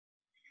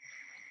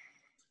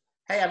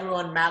Hey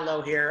everyone, Matt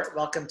Lowe here.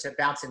 Welcome to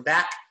Bouncing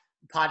Back,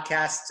 a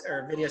podcast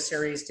or video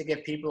series to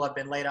give people who have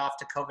been laid off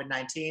to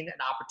COVID-19 an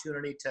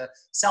opportunity to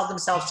sell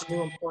themselves to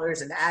new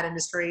employers in the ad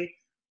industry.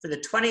 For the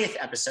 20th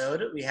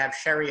episode, we have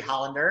Sherry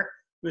Hollander,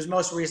 who is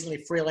most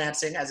recently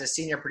freelancing as a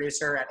senior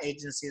producer at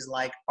agencies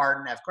like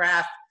Barton F.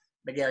 Graff,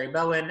 McGarry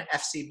Bowen,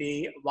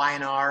 FCB,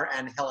 Y&R,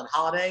 and Hill and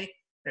Holiday.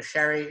 Now,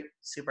 Sherry,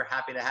 super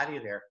happy to have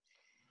you here.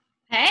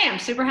 Hey, I'm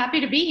super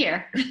happy to be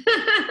here.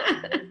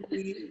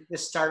 Maybe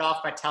just start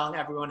off by telling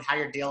everyone how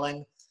you're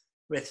dealing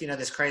with,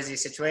 this crazy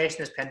situation,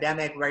 this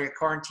pandemic, where you're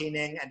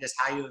quarantining, and just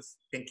how you've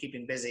been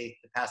keeping busy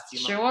the past few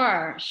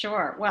months.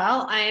 Sure.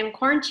 Well, I am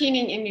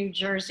quarantining in New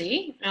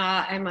Jersey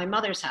in my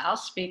mother's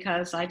house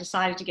because I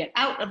decided to get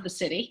out of the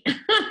city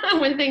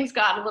when things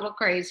got a little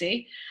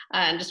crazy,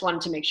 and just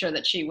wanted to make sure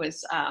that she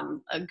was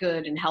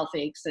good and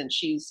healthy, since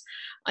she's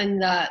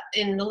in a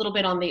little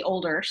bit on the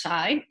older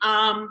side.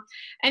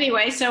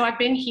 Anyway, so I've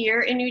been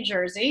here in New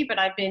Jersey, but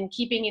I've been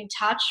keeping in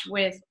touch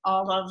with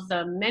all of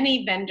the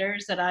many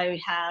vendors that I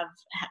have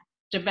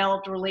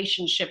developed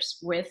relationships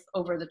with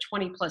over the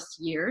 20 plus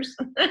years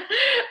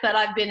that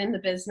I've been in the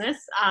business.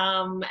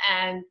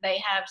 And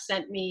they have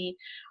sent me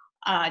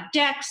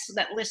decks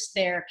that list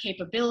their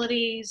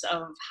capabilities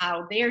of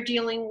how they're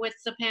dealing with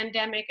the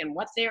pandemic and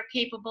what they're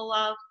capable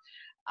of.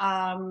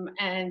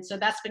 And so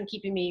that's been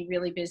keeping me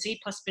really busy,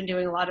 plus been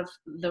doing a lot of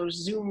those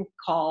Zoom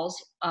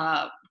calls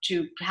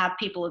to have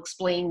people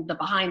explain the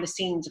behind the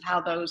scenes of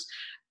how those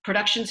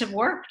productions have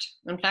worked.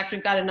 In fact,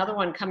 we've got another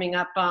one coming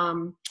up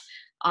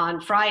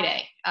on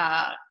Friday,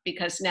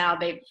 because now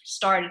they've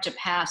started to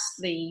pass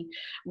the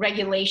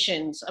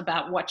regulations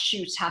about what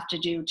shoots have to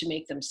do to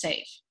make them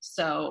safe.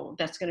 So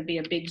that's going to be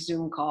a big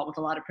Zoom call with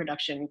a lot of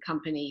production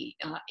company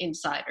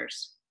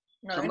insiders.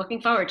 So I'm looking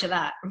forward to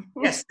that.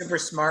 Yes, super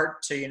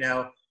smart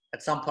to,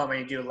 at some point when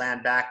you do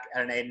land back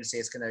at an agency,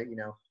 it's going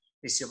to,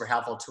 be super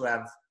helpful to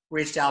have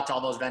reached out to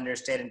all those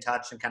vendors, stayed in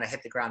touch, and kind of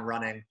hit the ground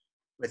running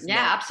with.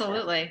 Yeah,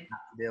 absolutely.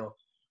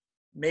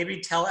 Maybe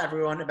tell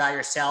everyone about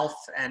yourself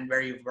and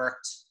where you've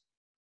worked,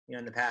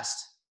 in the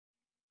past.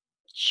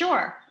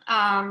 Sure.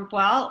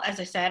 Well, as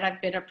I said,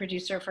 I've been a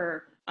producer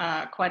for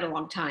quite a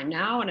long time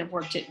now, and I've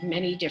worked at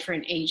many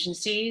different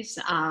agencies,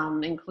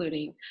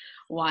 including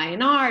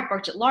Y&R. I've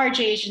worked at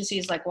large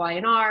agencies like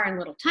Y&R and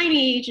little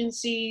tiny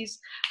agencies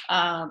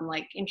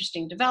like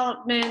Interesting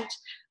Development.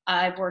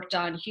 I've worked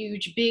on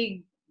huge,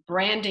 big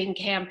branding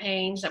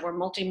campaigns that were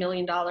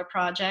multi-million-dollar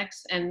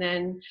projects, and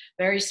then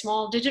very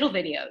small digital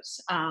videos.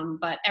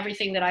 But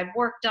everything that I've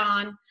worked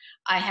on,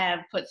 I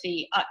have put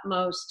the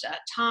utmost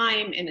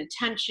time and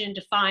attention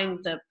to find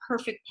the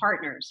perfect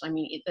partners. I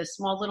mean, the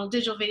small little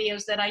digital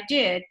videos that I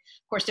did,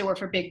 of course, they were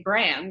for big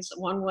brands.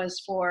 One was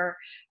for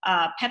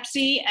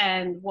Pepsi,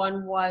 and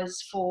one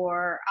was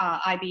for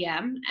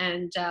IBM.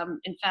 And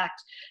in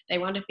fact, they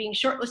wound up being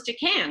shortlisted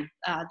Cannes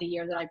the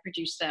year that I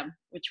produced them,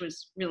 which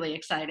was really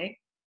exciting.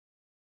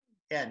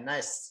 Yeah,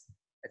 nice.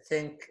 I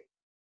think,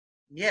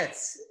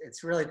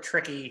 it's really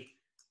tricky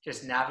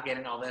just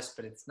navigating all this,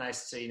 but it's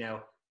nice to,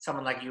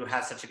 someone like you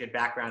has such a good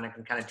background and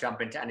can kind of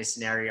jump into any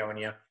scenario and,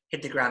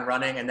 hit the ground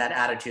running, and that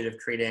attitude of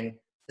treating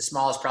the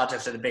smallest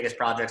projects or the biggest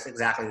projects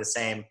exactly the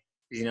same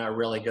is, a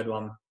really good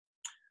one.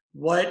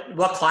 What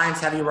clients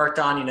have you worked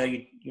on?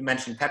 You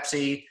mentioned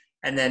Pepsi,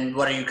 and then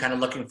what are you kind of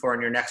looking for in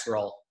your next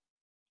role?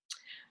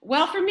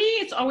 Well, for me,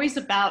 it's always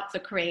about the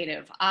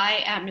creative.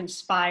 I am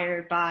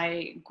inspired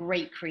by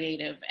great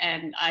creative,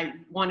 and I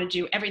want to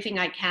do everything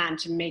I can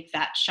to make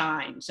that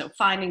shine. So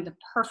finding the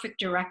perfect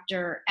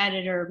director,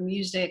 editor,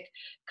 music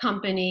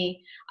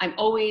company. I'm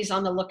always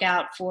on the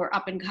lookout for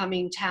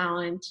up-and-coming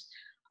talent.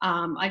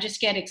 I just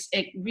get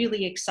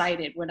really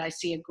excited when I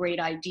see a great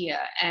idea,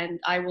 and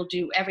I will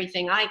do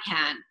everything I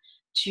can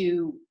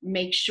to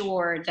make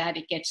sure that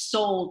it gets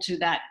sold to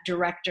that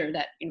director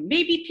that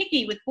may be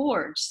picky with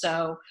boards.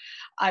 So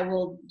I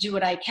will do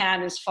what I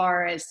can as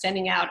far as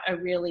sending out a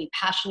really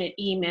passionate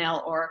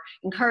email or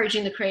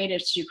encouraging the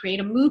creatives to create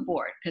a mood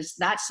board, because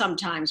that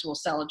sometimes will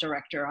sell a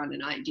director on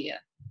an idea.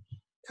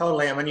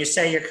 Totally. And when you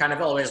say you're kind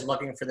of always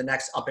looking for the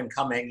next up and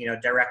coming,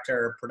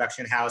 director,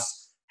 production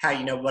house, how,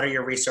 what are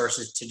your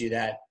resources to do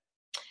that?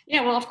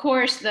 Yeah, well, of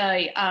course,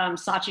 the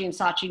Saatchi &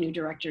 Saatchi New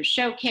Directors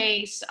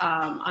Showcase.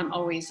 I'm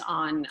always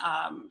on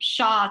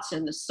Shots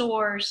and The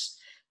Source.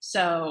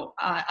 So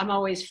I'm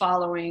always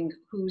following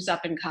who's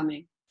up and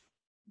coming.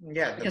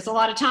 Yeah. Because a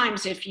lot of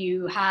times if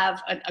you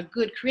have a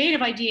good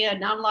creative idea,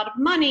 not a lot of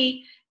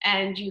money,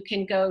 and you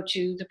can go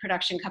to the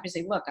production company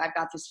and say, look, I've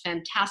got this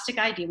fantastic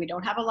idea. We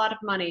don't have a lot of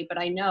money, but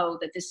I know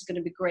that this is going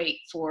to be great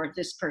for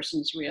this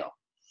person's reel.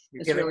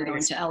 It's really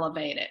going to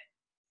elevate it.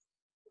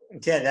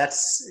 Yeah,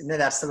 that's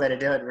the way to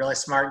do it. Really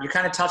smart. You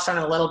kind of touched on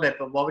it a little bit,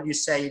 but what would you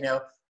say,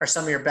 are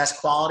some of your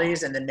best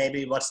qualities? And then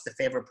maybe what's the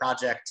favorite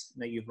project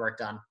that you've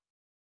worked on?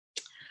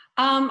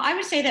 I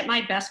would say that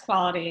my best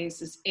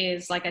qualities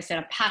is, like I said,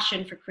 a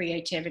passion for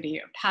creativity,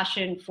 a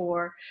passion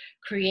for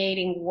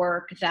creating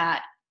work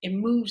that it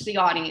moves the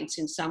audience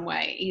in some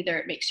way. Either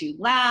it makes you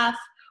laugh,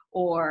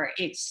 or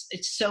it's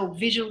so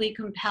visually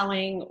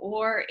compelling,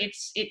 or it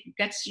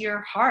gets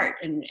your heart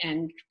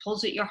and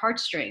pulls at your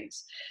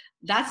heartstrings.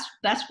 That's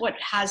what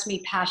has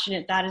me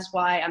passionate. That is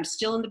why I'm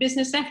still in the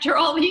business after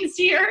all these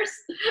years.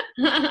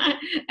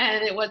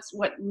 And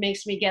what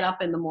makes me get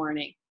up in the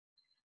morning.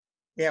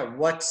 Yeah.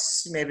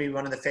 What's maybe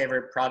one of the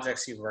favorite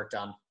projects you've worked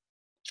on?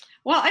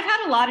 Well, I've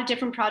had a lot of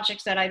different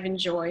projects that I've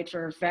enjoyed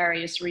for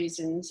various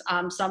reasons.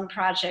 Some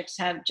projects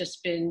have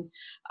just been,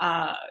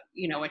 a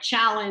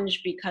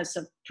challenge because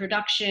of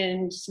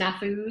production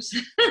snafus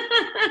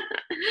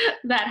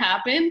that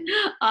happen.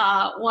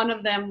 One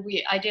of them,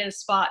 I did a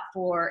spot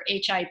for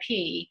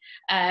HIP,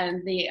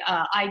 and the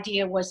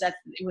idea was that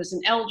it was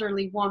an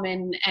elderly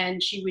woman,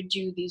 and she would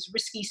do these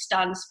risky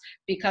stunts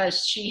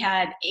because she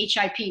had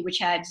HIP, which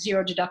had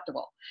zero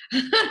deductible.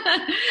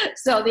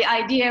 So the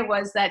idea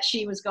was that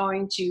she was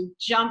going to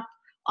jump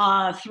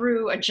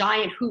through a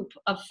giant hoop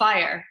of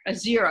fire, a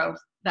zero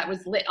that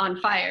was lit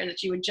on fire, that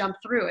she would jump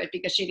through it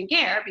because she didn't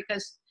care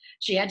because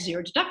she had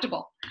zero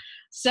deductible.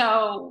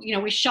 So,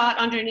 we shot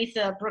underneath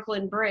the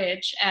Brooklyn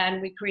Bridge,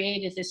 and we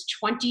created this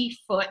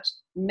 20-foot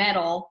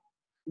metal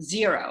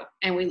zero,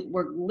 and we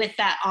lit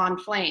that on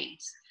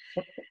flames.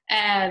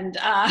 And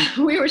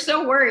we were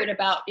so worried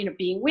about,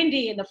 being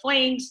windy and the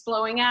flames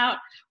blowing out.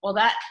 Well,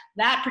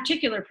 that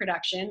particular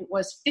production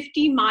was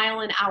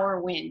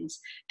 50-mile-an-hour winds,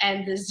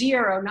 and the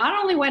zero not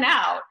only went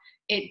out,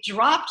 it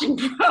dropped and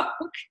broke.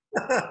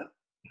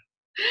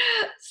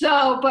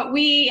 So, but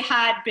we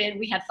had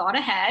thought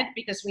ahead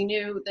because we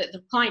knew that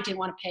the client didn't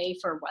want to pay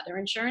for weather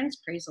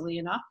insurance, crazily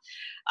enough.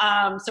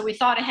 So we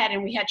thought ahead,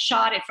 and we had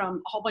shot it from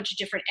a whole bunch of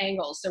different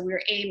angles. So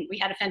we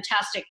had a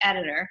fantastic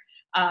editor,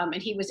 and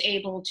he was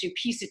able to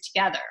piece it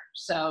together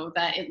so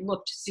that it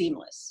looked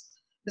seamless.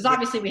 Because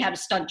obviously we had a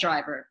stunt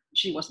driver.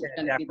 She wasn't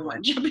going to be the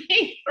one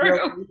jumping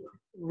through.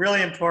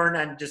 Really important,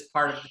 and just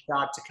part of the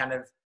job to kind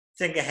of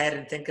think ahead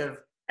and think of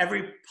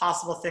every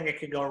possible thing that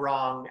could go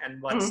wrong and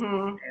what's the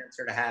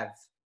answer to have.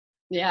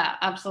 Yeah,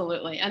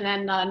 absolutely. And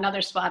then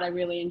another spot I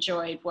really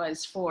enjoyed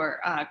was for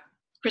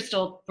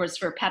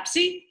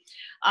Pepsi.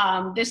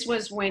 This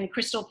was when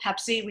Crystal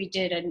Pepsi, we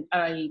did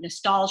a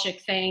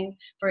nostalgic thing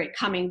for it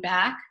coming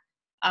back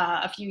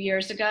a few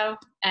years ago.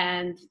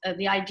 And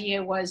the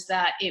idea was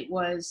that it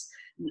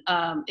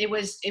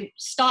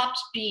stopped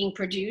being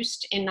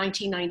produced in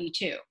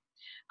 1992.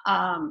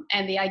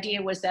 And the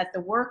idea was that the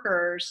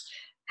workers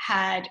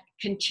had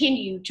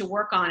continued to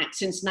work on it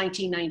since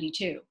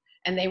 1992.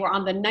 And they were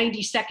on the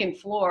 92nd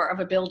floor of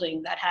a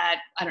building that had,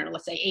 I don't know,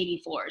 let's say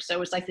 80 floors. So it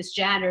was like this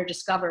janitor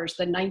discovers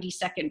the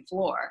 92nd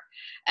floor.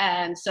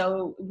 And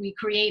so we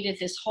created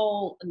this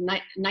whole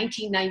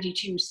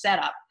 1992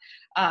 setup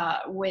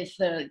with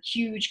the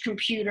huge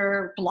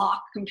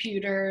block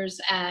computers,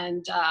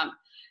 and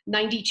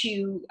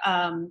 92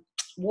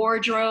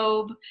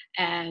 wardrobe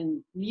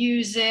and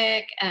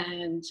music,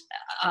 and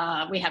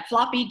we had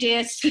floppy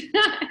disks,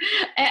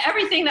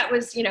 everything that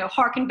was,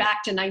 harkened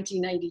back to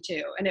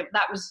 1992. And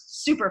that was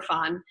super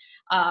fun.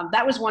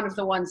 That was one of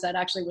the ones that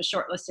actually was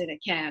shortlisted at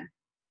Cannes.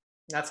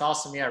 That's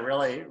awesome. Yeah,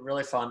 really,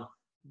 really fun.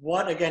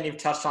 Again, you've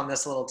touched on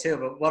this a little too,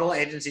 but what will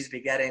agencies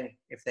be getting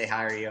if they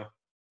hire you?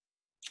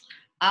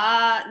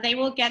 They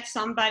will get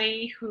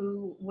somebody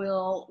who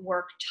will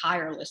work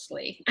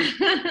tirelessly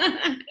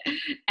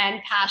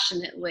and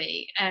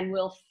passionately, and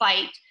will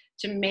fight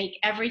to make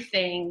every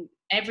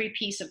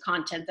piece of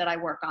content that I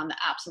work on the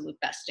absolute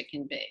best it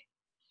can be.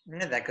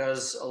 Yeah, that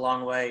goes a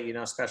long way,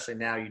 especially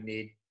now you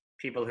need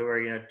people who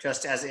are,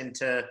 just as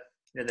into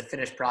the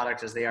finished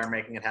product as they are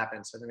making it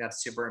happen. So I think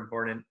that's super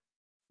important.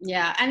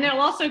 Yeah, and they'll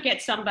also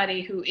get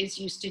somebody who is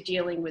used to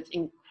dealing with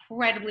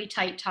incredibly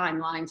tight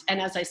timelines, and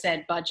as I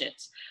said,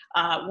 budgets.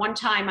 One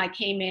time I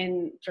came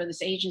in for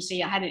this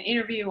agency, I had an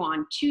interview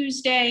on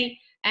Tuesday,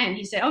 and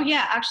he said, "Oh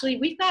yeah, actually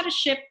we've got a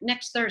ship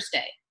next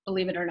Thursday,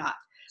 believe it or not."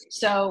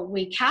 So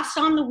we cast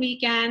on the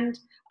weekend,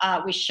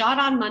 we shot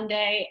on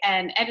Monday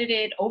and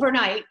edited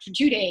overnight for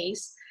 2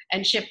 days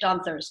and shipped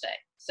on Thursday.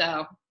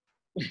 So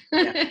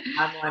yeah,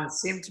 timelines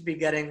seem to be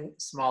getting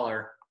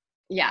smaller.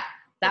 Yeah,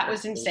 that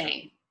was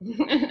insane.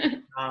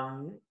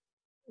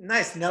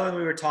 Nice. Knowing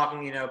we were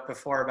talking,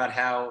 before about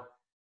how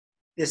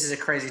this is a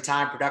crazy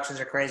time. Productions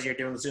are crazy. You're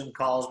doing Zoom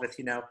calls with,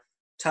 a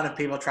ton of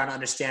people trying to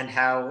understand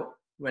how,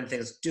 when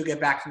things do get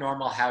back to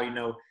normal, how,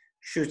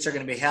 shoots are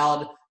going to be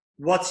held.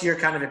 What's your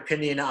kind of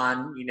opinion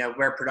on,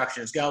 where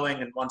production is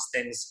going? And once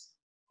things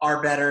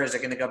are better, is it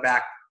going to go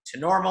back to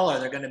normal? Are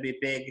there going to be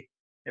big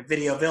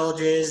video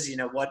villages?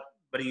 What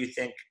do you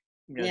think?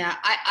 Yeah,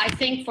 I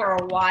think for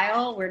a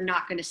while, we're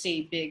not going to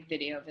see big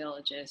video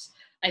villages.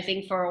 I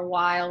think for a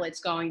while it's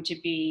going to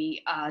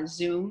be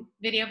Zoom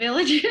video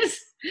villages,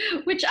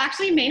 which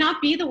actually may not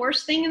be the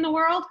worst thing in the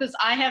world, because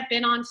I have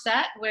been on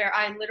set where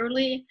I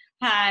literally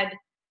had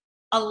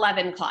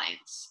 11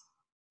 clients.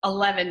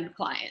 11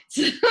 clients.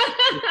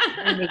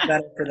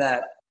 Better for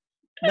that.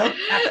 No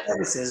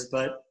services,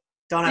 but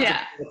don't have to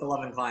deal with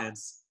 11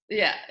 clients.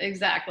 Yeah,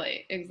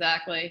 exactly.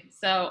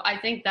 So I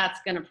think that's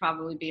going to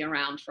probably be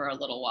around for a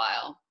little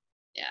while.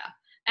 Yeah.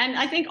 And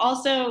I think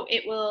also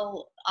it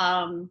will,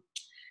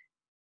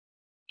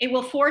 it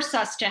will force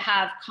us to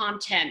have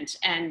content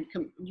and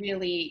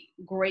really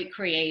great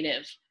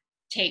creative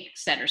take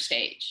center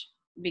stage,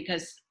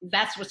 because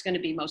that's what's going to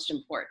be most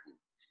important.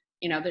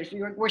 You know,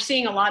 we're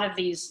seeing a lot of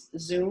these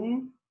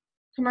Zoom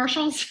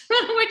commercials,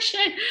 which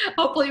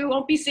hopefully we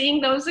won't be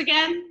seeing those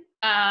again.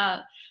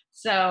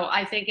 So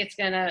I think it's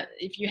gonna,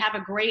 if you have a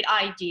great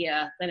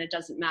idea, then it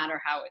doesn't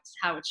matter how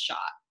it's shot.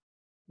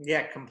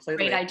 Yeah,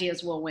 completely. Great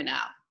ideas will win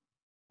out.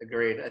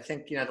 Agreed. I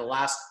think, the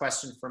last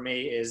question for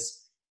me is,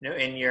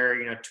 in your,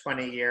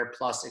 20-year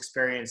plus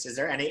experience, is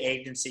there any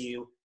agency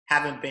you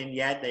haven't been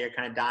yet that you're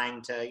kind of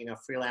dying to,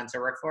 freelance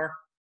or work for?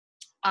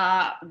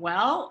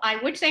 Well, I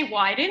would say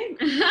Wyden,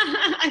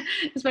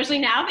 especially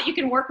now that you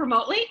can work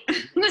remotely.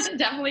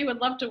 Definitely would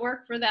love to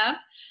work for them.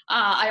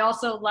 I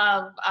also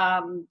love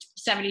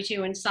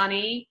 72 and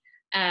Sunny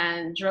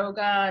and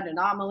Droga and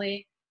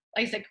Anomaly.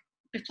 Like I said,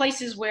 the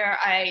places where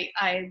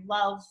I'm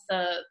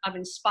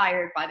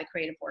inspired by the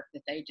creative work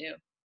that they do.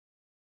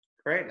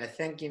 Great. I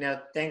think,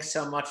 thanks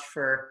so much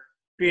for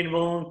being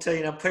willing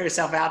to, put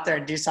yourself out there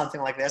and do something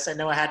like this. I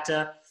know I had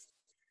to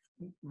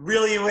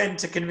reel you in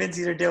to convince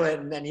you to do it,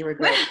 and then you were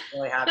great.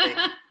 Really happy.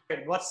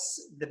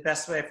 What's the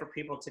best way for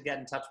people to get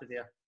in touch with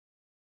you?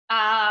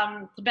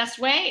 The best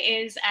way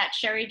is at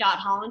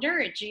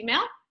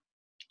sherry.hollander@gmail.com.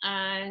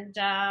 And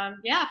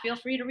yeah, feel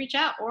free to reach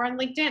out, or on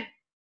LinkedIn.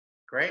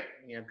 Great.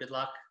 Good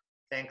luck.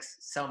 Thanks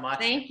so much.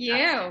 Thank you.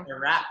 That's a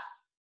wrap.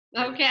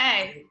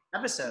 Okay.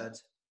 Episode.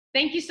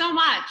 Thank you so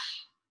much.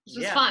 This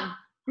was fun.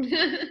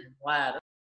 Glad.